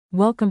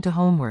Welcome to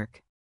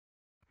homework.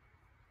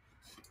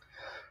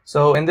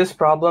 So in this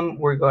problem,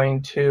 we're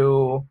going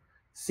to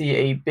see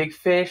a big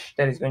fish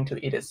that is going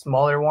to eat a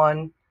smaller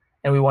one,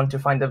 and we want to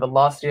find the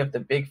velocity of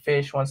the big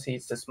fish once he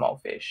eats the small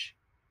fish.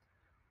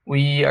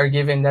 We are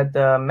given that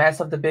the mass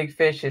of the big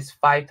fish is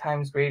 5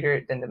 times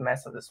greater than the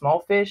mass of the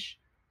small fish.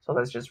 So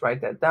let's just write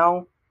that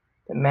down.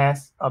 The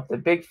mass of the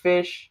big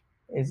fish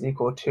is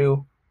equal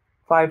to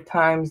 5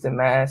 times the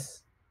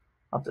mass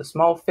of the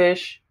small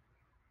fish.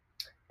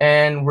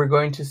 And we're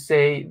going to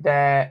say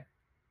that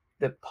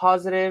the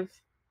positive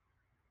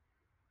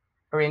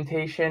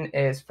orientation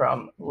is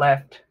from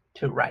left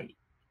to right.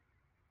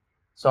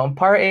 So in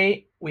part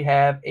A, we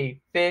have a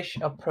fish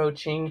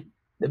approaching,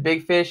 the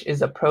big fish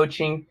is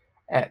approaching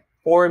at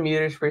 4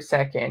 meters per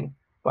second,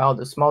 while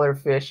the smaller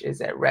fish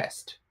is at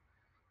rest.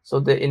 So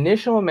the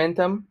initial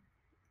momentum,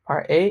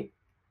 part A,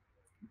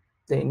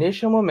 the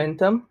initial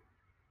momentum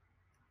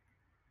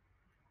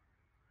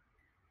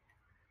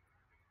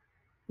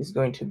is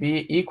going to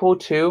be equal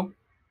to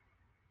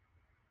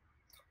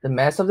the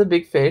mass of the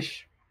big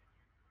fish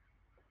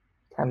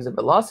times the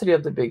velocity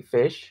of the big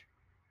fish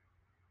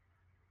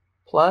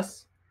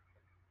plus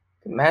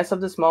the mass of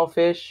the small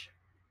fish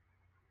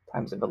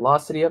times the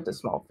velocity of the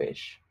small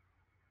fish.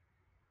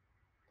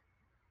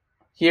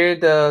 Here,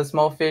 the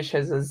small fish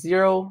has a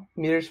 0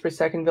 meters per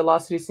second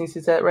velocity since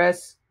it's at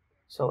rest.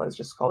 So let's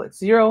just call it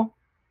 0.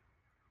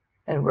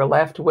 And we're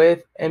left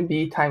with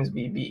mb times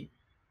vb.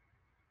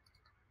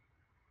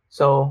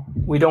 So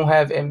we don't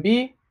have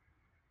mb.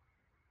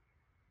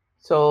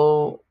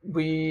 So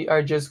we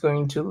are just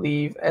going to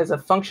leave as a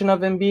function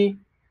of mb.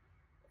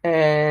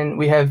 And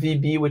we have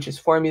vb, which is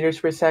 4 meters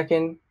per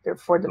second.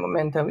 Therefore, the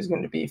momentum is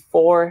going to be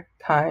 4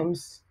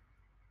 times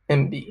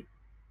mb.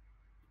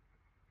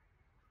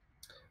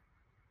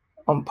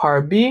 On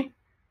part B,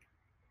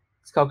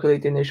 let's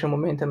calculate the initial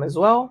momentum as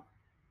well.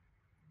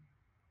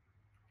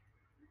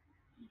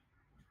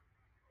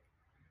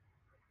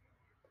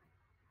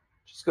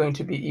 Which is going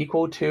to be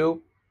equal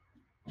to,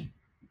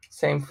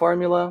 same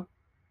formula,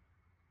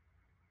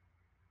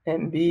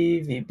 mb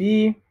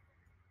vb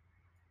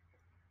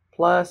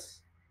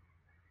plus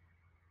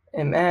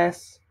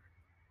ms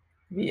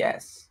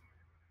vs.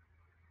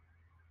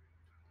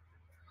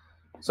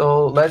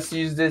 So let's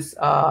use this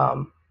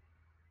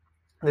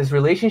this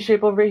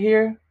relationship over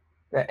here,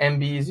 that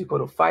mb is equal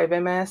to 5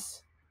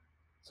 ms.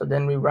 So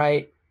then we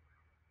write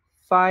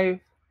 5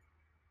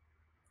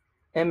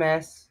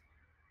 ms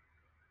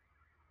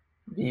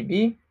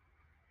vb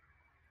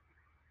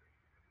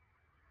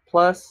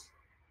plus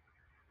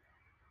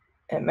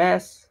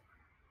ms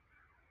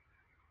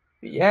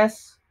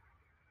vs,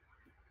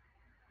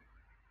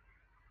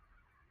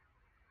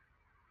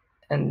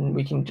 and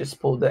we can just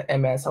pull the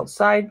ms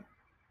outside,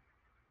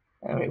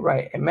 and we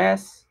write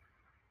ms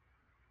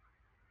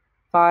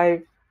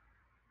 5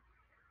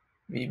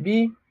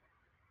 vb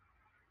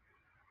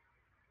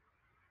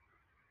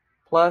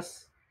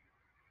plus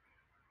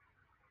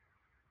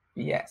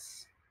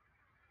vs.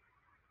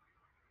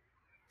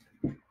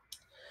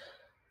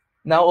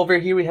 Now over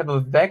here we have a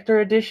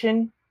vector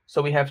addition,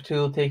 so we have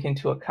to take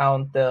into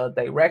account the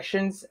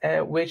directions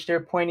at which they're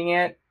pointing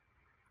at.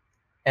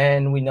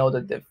 And we know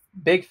that the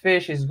big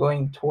fish is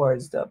going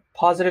towards the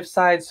positive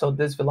side, so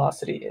this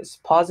velocity is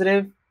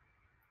positive.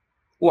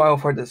 While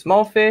for the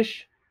small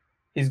fish,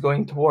 he's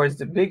going towards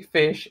the big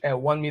fish at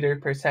 1 meter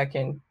per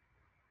second.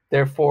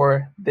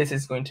 Therefore, this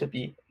is going to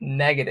be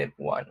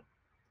 -1.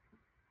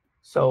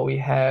 So we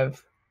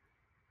have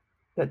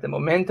that the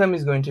momentum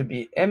is going to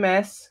be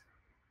ms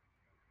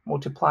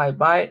multiplied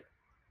by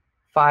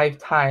 5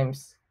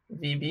 times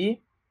vb,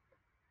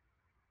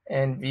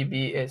 and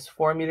vb is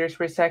 4 meters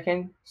per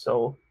second,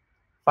 so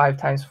 5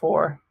 times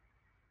 4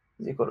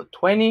 is equal to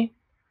 20,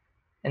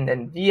 and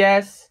then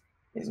vs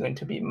is going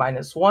to be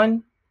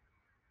 -1,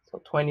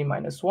 so 20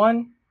 minus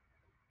 1,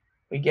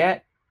 we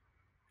get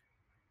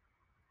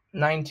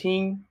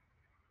 19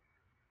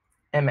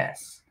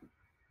 ms.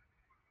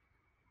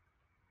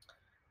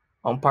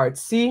 On part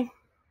C,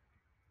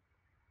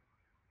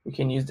 we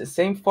can use the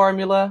same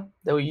formula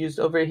that we used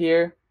over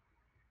here.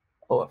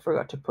 Oh, I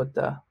forgot to put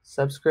the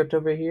subscript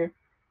over here,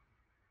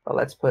 but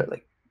let's put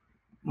like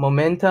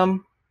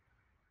momentum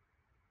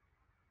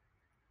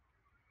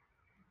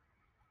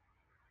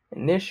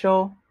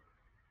initial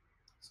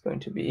is going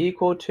to be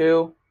equal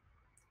to,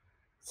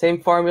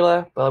 same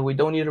formula, but we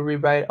don't need to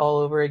rewrite all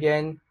over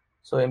again.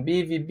 So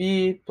mb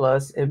vb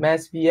plus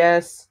ms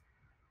vs,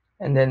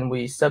 and then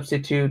we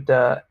substitute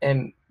the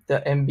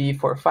mb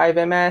for 5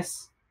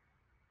 ms.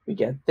 We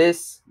get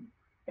this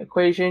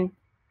equation,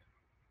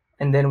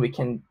 and then we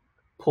can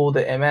pull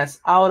the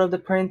ms out of the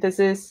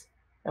parentheses,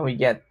 and we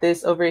get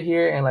this over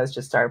here, and let's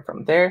just start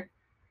from there.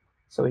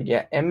 So we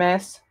get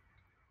ms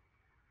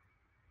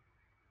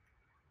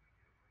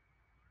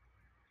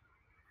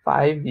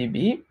 5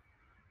 vb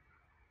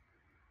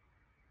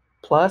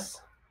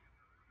plus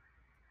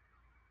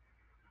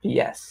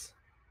vs,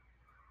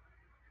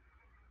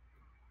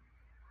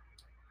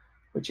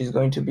 which is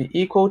going to be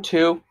equal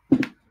to,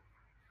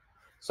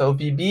 so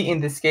vb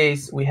in this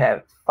case, we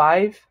have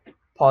 5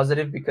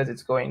 positive because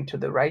it's going to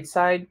the right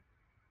side.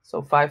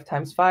 So 5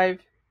 times 5,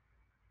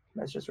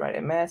 let's just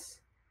write ms.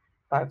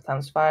 5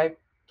 times 5,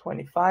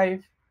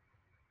 25.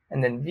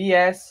 And then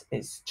vs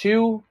is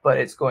 2, but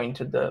it's going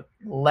to the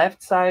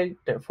left side,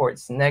 therefore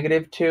it's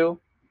negative 2.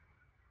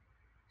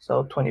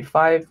 So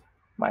 25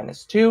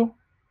 minus 2.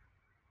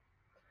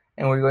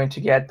 And we're going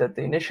to get that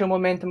the initial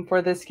momentum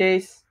for this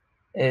case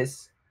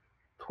is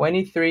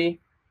 23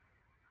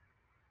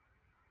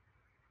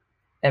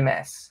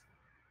 ms.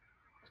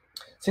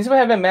 Since we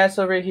have ms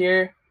over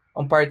here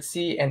on part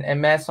C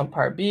and ms on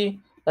part B,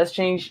 let's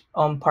change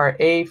on part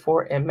A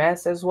for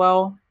ms as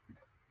well.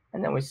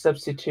 And then we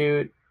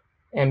substitute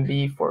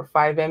mb for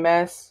 5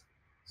 ms.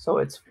 So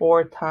it's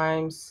 4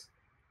 times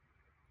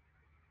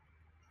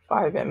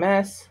 5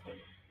 ms.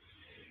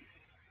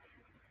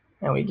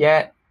 And we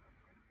get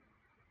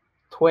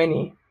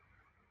 20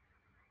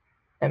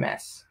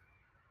 ms.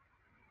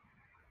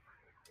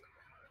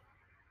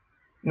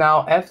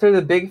 Now, after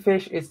the big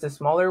fish is the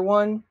smaller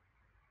one,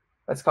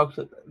 let's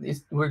calculate.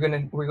 We're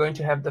going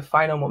to have the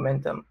final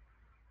momentum.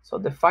 So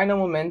the final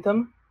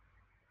momentum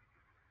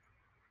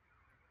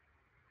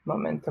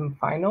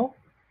final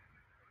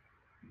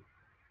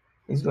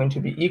is going to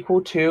be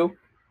equal to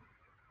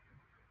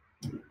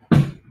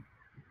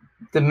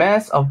the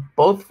mass of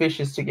both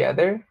fishes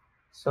together.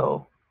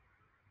 So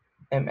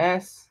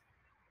ms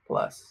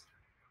plus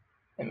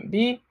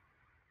mb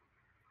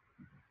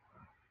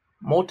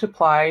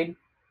multiplied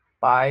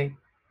by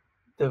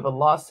the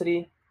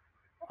velocity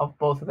of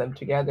both of them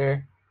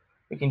together.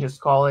 We can just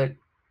call it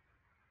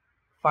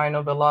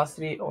final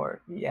velocity,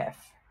 or VF.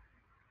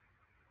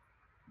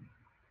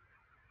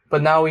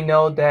 But now we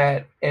know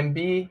that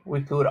mb,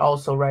 we could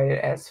also write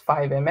it as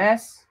 5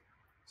 ms.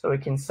 So we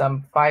can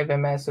sum 5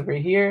 ms over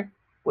here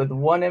with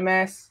 1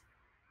 ms,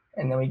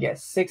 and then we get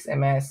 6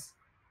 ms.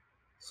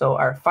 So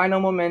our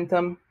final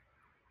momentum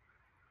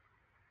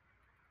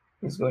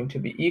is going to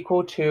be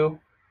equal to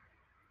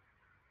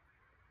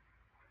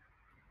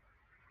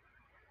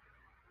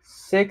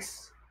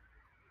 6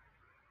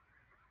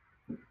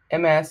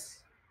 ms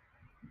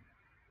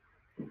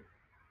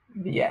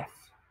VF.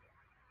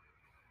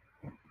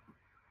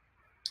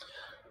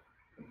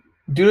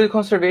 Due to the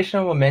conservation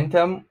of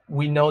momentum,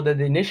 we know that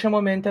the initial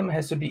momentum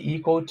has to be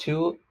equal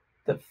to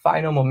the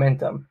final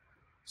momentum.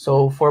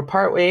 So for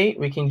part A,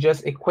 we can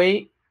just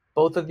equate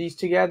both of these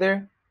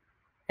together,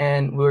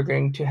 and we're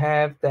going to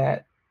have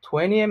that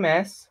 20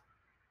 ms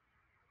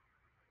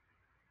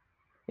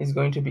is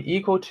going to be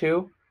equal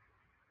to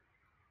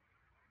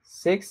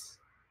 6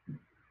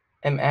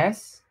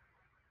 ms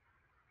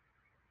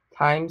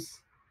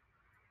times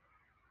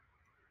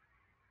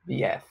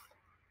VF.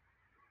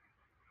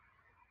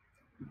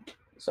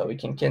 So we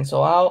can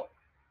cancel out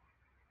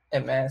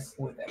ms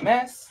with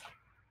ms,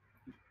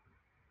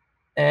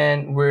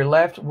 and we're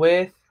left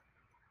with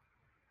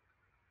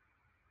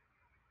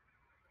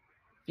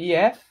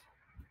VF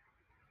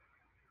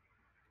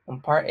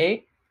on part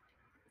A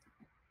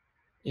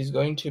is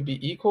going to be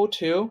equal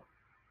to,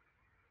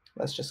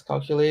 let's just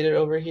calculate it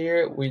over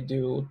here. We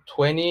do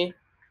 20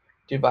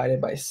 divided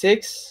by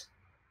 6,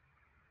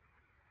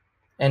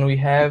 and we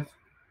have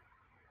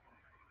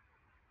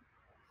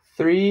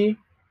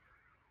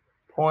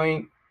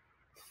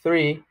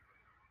 3.3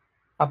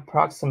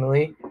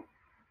 approximately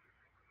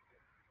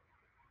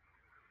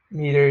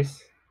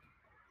meters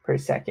per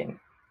second.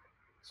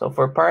 So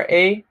for part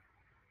A,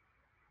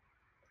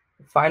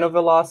 the final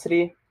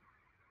velocity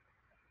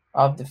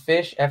of the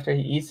fish after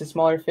he eats the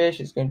smaller fish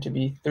is going to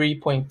be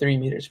 3.3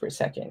 meters per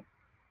second.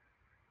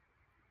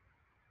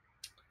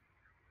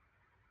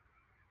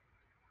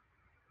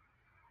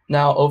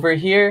 Now over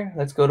here,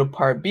 let's go to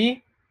part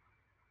B.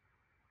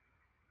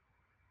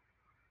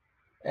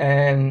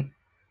 And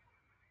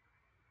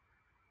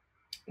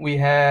we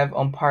have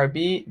on part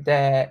B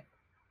that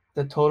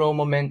the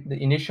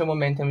initial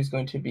momentum is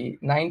going to be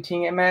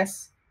 19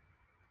 ms.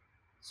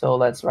 So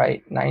let's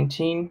write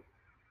 19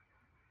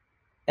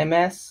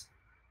 ms.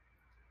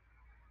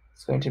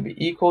 It's going to be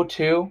equal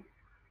to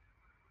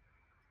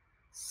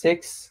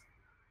 6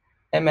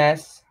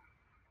 ms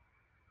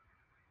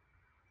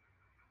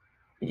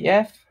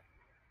VF.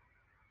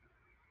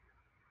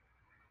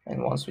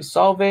 And once we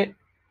solve it,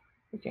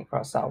 we can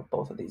cross out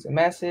both of these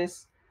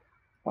ms's.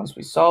 Once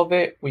we solve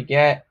it, we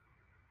get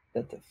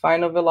that the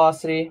final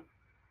velocity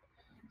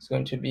is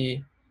going to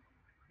be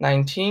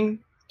 19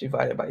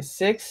 divided by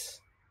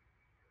 6,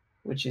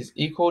 which is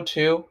equal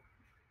to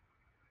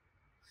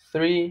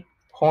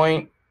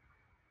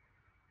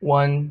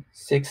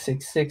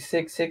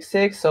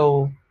 3.166666,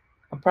 so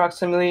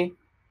approximately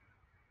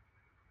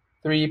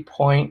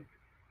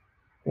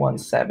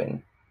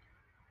 3.17.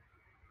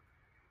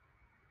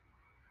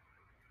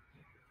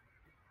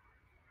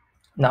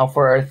 Now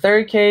for our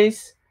third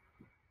case,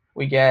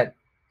 we get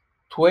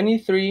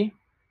 23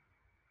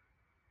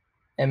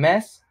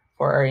 ms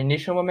for our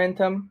initial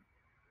momentum,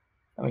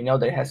 and we know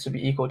that it has to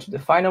be equal to the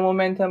final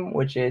momentum,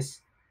 which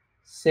is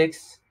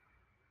 6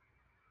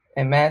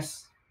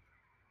 ms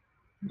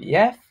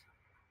VF.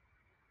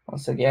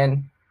 Once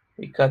again,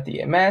 we cut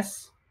the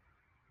ms,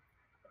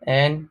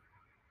 and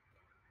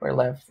we're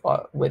left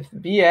with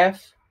VF,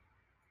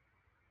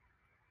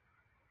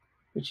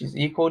 which is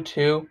equal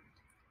to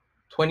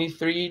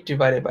 23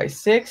 divided by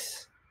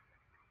 6,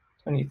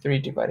 23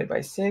 divided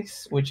by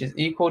 6, which is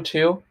equal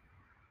to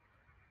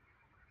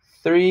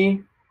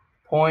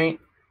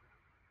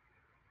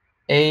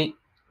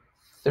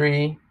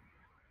 3.83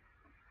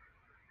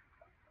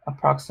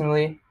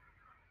 approximately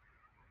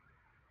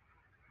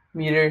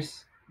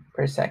meters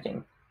per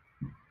second.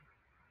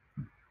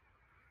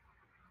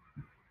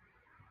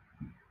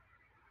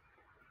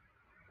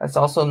 Let's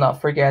also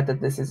not forget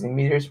that this is in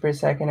meters per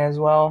second as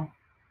well.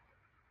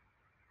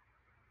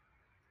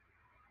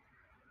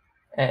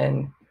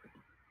 And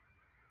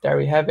there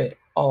we have it,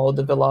 all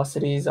the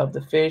velocities of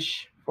the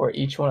fish for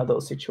each one of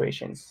those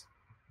situations.